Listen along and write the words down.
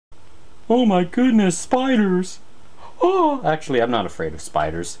Oh my goodness, spiders! Oh, actually, I'm not afraid of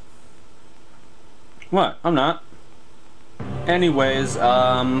spiders. What? I'm not. Anyways,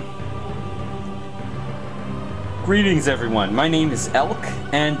 greetings everyone. My name is Elk,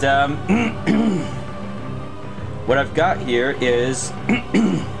 and what I've got here is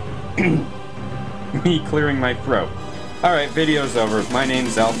me clearing my throat. Alright, video's over. My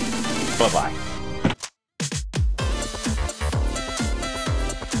name's Elk. Bye-bye.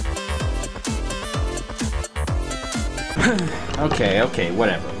 Okay,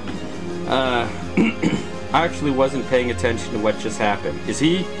 whatever. I actually wasn't paying attention to what just happened. Is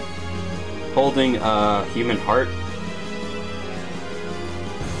he holding a human heart?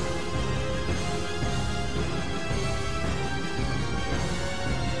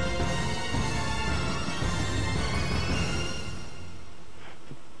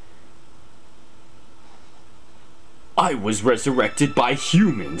 I was resurrected by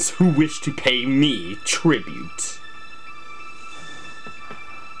humans who wish to pay me tribute.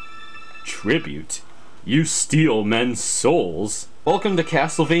 Tribute? You steal men's souls? Welcome to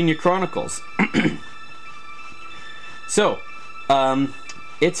Castlevania Chronicles. So,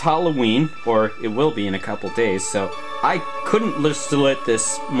 it's Halloween, or it will be in a couple days, so I couldn't just let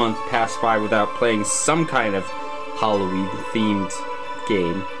this month pass by without playing some kind of Halloween-themed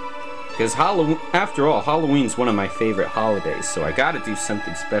game. Because after all, Halloween's one of my favorite holidays, so I gotta do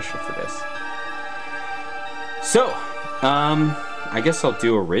something special for this. So, I guess I'll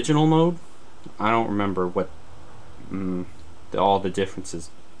do original mode. I don't remember what all the differences.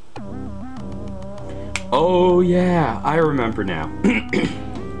 Oh yeah, I remember now.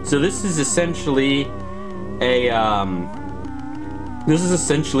 So this is essentially a this is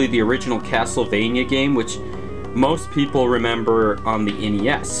essentially the original Castlevania game, which most people remember on the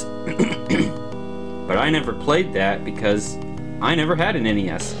NES. But I never played that because I never had an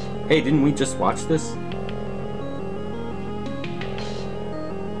NES. Hey, didn't we just watch this?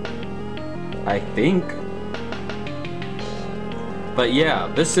 I think. But yeah,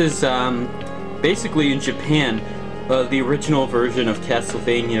 this is basically in Japan. The original version of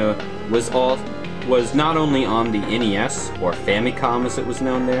Castlevania was not only on the NES, or Famicom as it was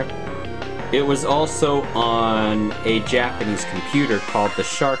known there. It was also on a Japanese computer called the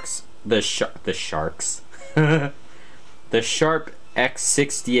Sharp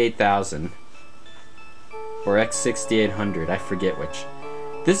X68000 or X6800, I forget which.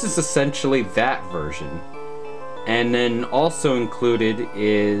 This is essentially that version. And then also included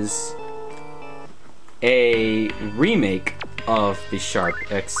is a remake of the Sharp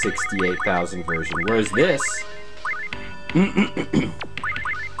X68000 version, whereas this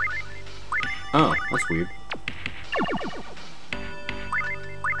oh, that's weird.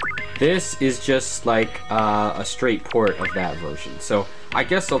 This is just like a straight port of that version. So I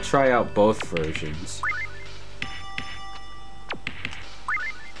guess I'll try out both versions.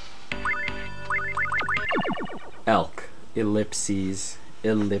 Elk. Ellipses.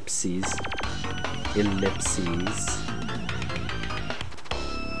 Ellipses. Ellipses.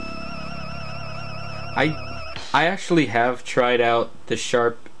 I actually have tried out the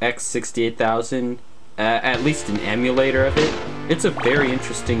Sharp X68000, at least an emulator of it. It's a very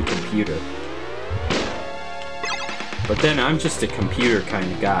interesting computer. But then I'm just a computer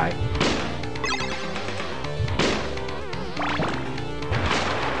kind of guy.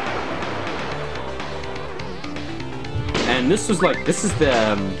 And this was like, this was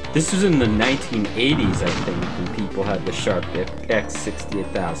in the 1980s, I think, when people had the Sharp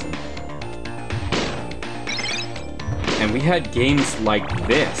X68000. And we had games like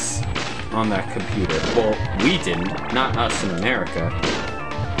this on that computer. Well, we didn't, not us in America.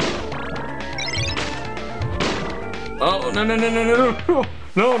 Oh,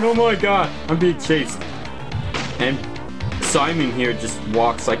 no, no, my God, I'm being chased. And Simon here just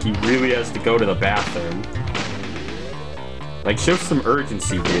walks like he really has to go to the bathroom. Like, show some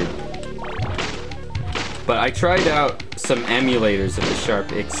urgency, dude. But I tried out some emulators of the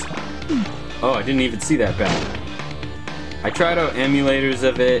Sharp X. Oh, I didn't even see that bad. I tried out emulators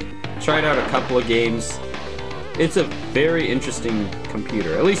of it, tried out a couple of games. It's a very interesting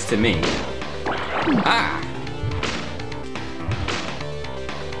computer, at least to me. Ah!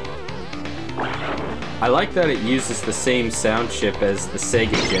 I like that it uses the same sound chip as the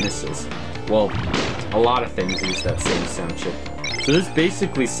Sega Genesis. Well, a lot of things use that same sound chip. So this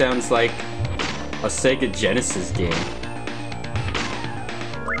basically sounds like a Sega Genesis game.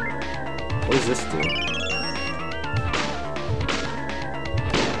 What does this do?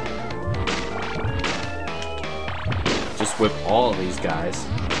 Just whip all of these guys.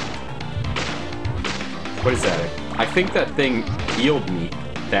 What is that? I think that thing healed me.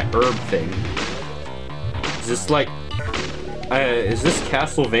 that herb thing. Is this like... is this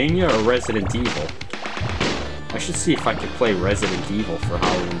Castlevania or Resident Evil? I should see if I could play Resident Evil for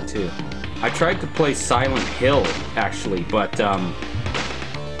Halloween too. I tried to play Silent Hill, actually, but,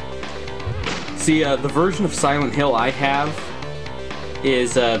 see, the version of Silent Hill I have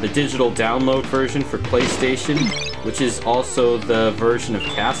is, the digital download version for PlayStation, which is also the version of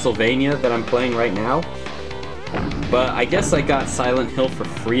Castlevania that I'm playing right now. But I guess I got Silent Hill for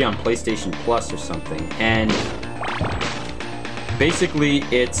free on PlayStation Plus or something, and basically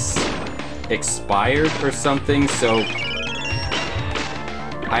it's expired or something, so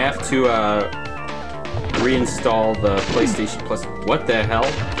I have to reinstall the PlayStation Plus. What the hell?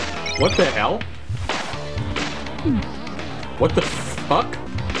 What the hell? What the fuck?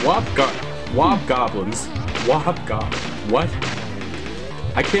 WobGoblins. What?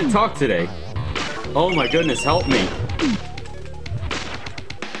 I can't talk today. Oh my goodness, help me.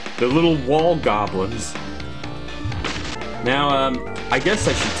 The little wall goblins. Now, I guess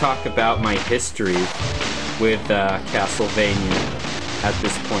I should talk about my history with Castlevania at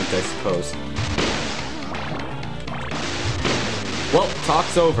this point, I suppose. Well,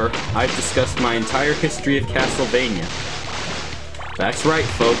 talk's over. I've discussed my entire history of Castlevania. That's right,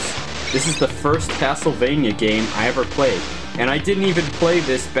 folks. This is the first Castlevania game I ever played. And I didn't even play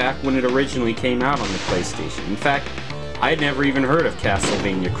this back when it originally came out on the PlayStation. In fact, I had never even heard of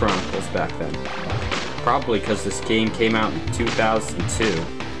Castlevania Chronicles back then. Probably because this game came out in 2002.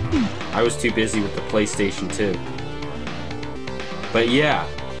 I was too busy with the PlayStation 2. But yeah.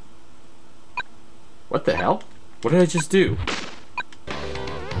 What the hell? What did I just do?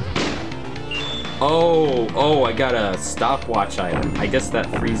 Oh, I got a stopwatch item. I guess that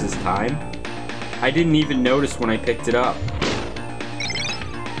freezes time. I didn't even notice when I picked it up.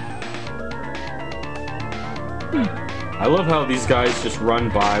 I love how these guys just run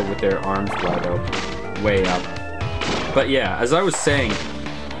by with their arms way up. But yeah, as I was saying,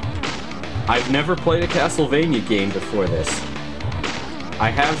 I've never played a Castlevania game before this. I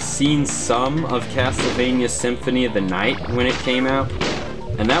have seen some of Castlevania Symphony of the Night when it came out,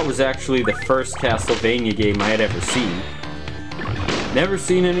 and that was actually the first Castlevania game I had ever seen. Never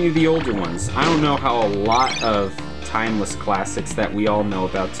seen any of the older ones. I don't know how a lot of timeless classics that we all know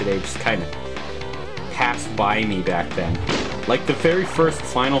about today just kind of passed by me back then. Like the very first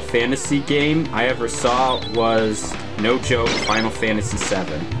Final Fantasy game I ever saw was, no joke, Final Fantasy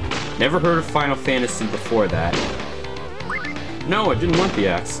VII. Never heard of Final Fantasy before that. No, I didn't want the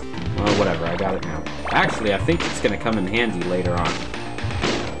axe. Well, whatever, I got it now. Actually, I think it's gonna come in handy later on.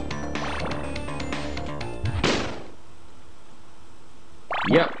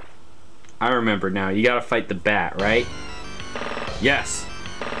 Yep. I remember now. You gotta fight the bat, right? Yes.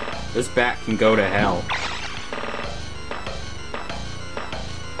 This bat can go to hell.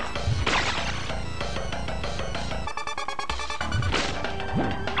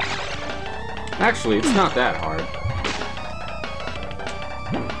 Actually, it's not that hard.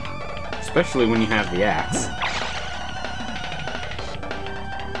 Especially when you have the axe.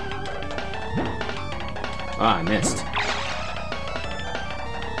 Ah, I missed.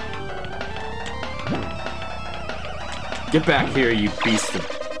 Get back here, you beast of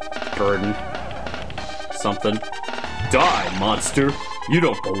burden. Something. Die, monster! You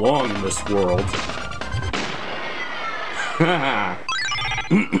don't belong in this world. Haha.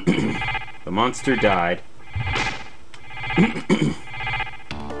 The monster died.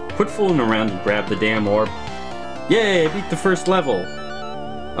 Quit fooling around and grab the damn orb. Yay, I beat the first level.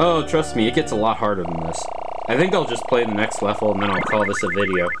 Oh, trust me, it gets a lot harder than this. I think I'll just play the next level and then I'll call this a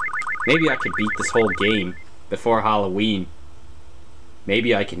video. Maybe I could beat this whole game before Halloween.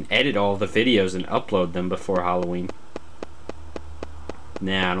 Maybe I can edit all the videos and upload them before Halloween.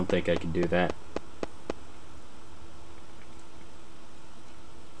 Nah, I don't think I can do that.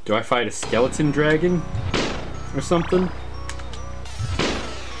 Do I fight a skeleton dragon? Or something?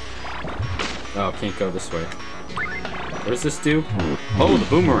 Oh, can't go this way. What does this do? Oh, the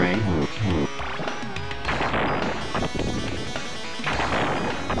boomerang.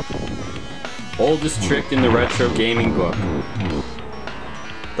 Oldest trick in the retro gaming book.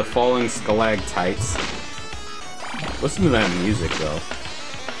 The falling stalactites. Listen to that music, though.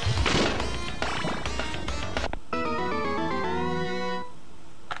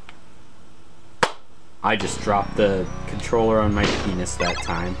 I just dropped the controller on my penis that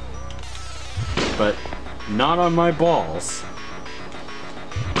time. But not on my balls.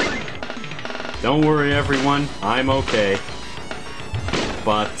 Don't worry, everyone. I'm okay.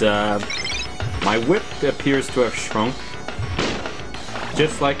 But, my whip appears to have shrunk.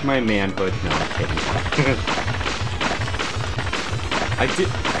 Just like my manhood. No, I'm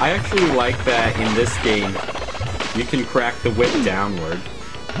kidding. I actually like that in this game, you can crack the whip downward.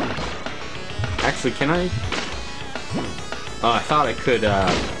 Actually, can I? Oh, I thought I could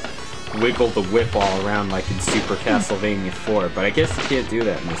wiggle the whip all around like in Super Castlevania 4, but I guess you can't do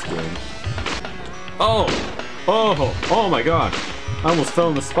that in this game. Oh! Oh! Oh my god! I almost fell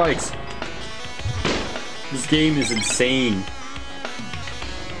in the spikes. This game is insane.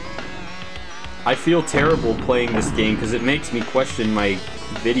 I feel terrible playing this game because it makes me question my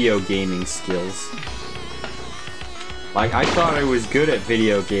video gaming skills. Like, I thought I was good at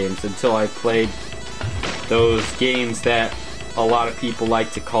video games until I played those games that a lot of people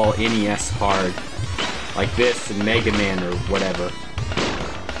like to call NES hard. Like this and Mega Man or whatever.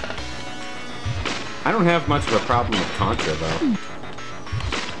 I don't have much of a problem with Contra, though.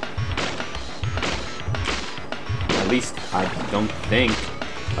 At least, I don't think.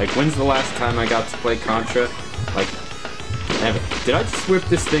 Like, when's the last time I got to play Contra? Like, never. Did I just whip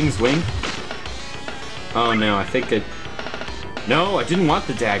this thing's wing? Oh no, I think it... No, I didn't want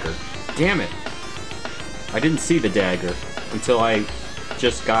the dagger. Damn it. I didn't see the dagger until I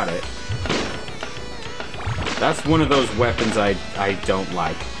just got it. That's one of those weapons I don't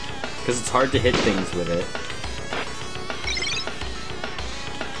like. Because it's hard to hit things with it.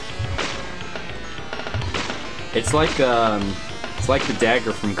 It's like the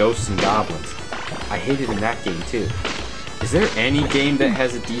dagger from Ghosts and Goblins. I hate it in that game too. Is there any game that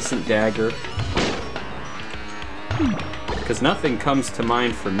has a decent dagger? Because nothing comes to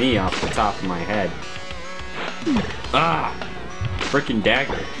mind for me off the top of my head. Ah! Frickin'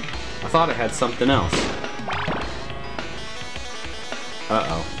 dagger. I thought it had something else.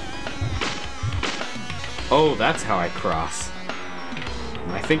 Uh-oh. Oh, that's how I cross.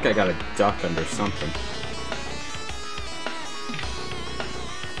 I think I gotta duck under something.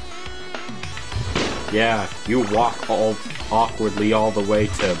 Yeah, you walk all awkwardly all the way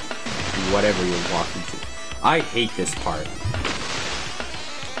to whatever you're walking to. I hate this part.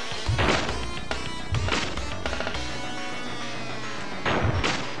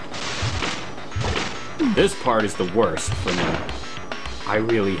 This part is the worst for me. I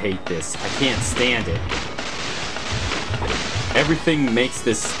really hate this. I can't stand it. Everything makes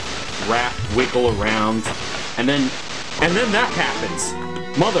this raft wiggle around, and then that happens.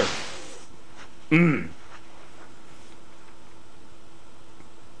 Mother.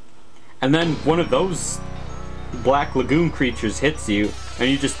 And then one of those black lagoon creatures hits you, and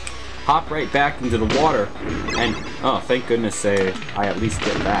you just hop right back into the water, and oh, thank goodness I at least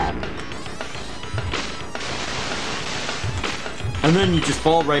get that. And then you just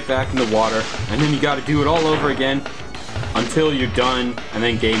fall right back in the water, and then you gotta do it all over again until you're done, and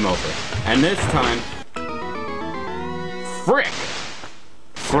then game over. And this time, frick!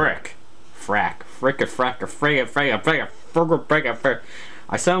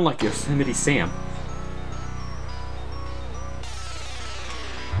 I sound like Yosemite Sam.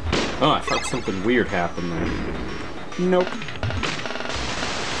 Oh, I thought something weird happened there. Nope.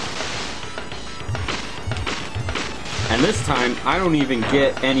 And this time, I don't even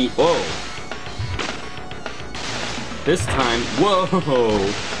get any... Whoa! This time... Whoa!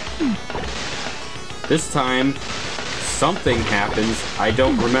 This time, something happens. I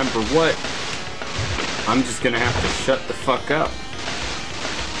don't remember what. I'm just gonna have to shut the fuck up.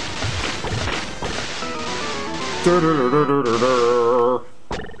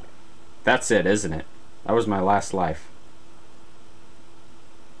 That's it, isn't it? That was my last life.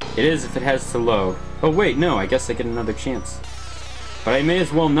 It is if it has to load. Oh wait, no, I guess I get another chance. But I may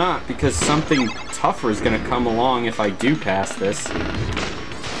as well not, because something tougher is gonna come along if I do pass this.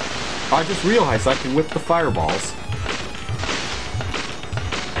 I just realized I can whip the fireballs.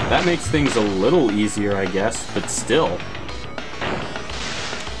 That makes things a little easier, I guess, but still.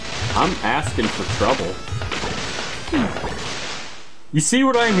 I'm asking for trouble. You see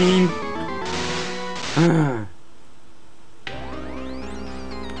what I mean?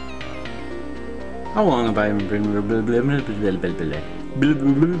 How long have I been?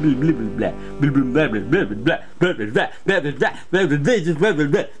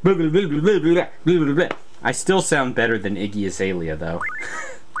 I still sound better than Iggy Azalea, though.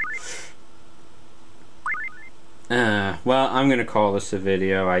 Well, I'm gonna call this a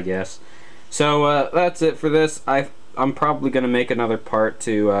video, I guess. So that's it for this. I'm probably gonna make another part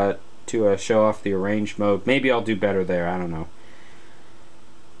to show off the arranged mode. Maybe I'll do better there. I don't know.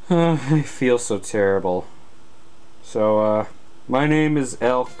 I feel so terrible. So my name is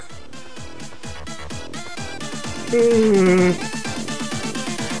Elk.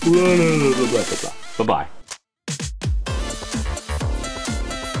 Bye-bye.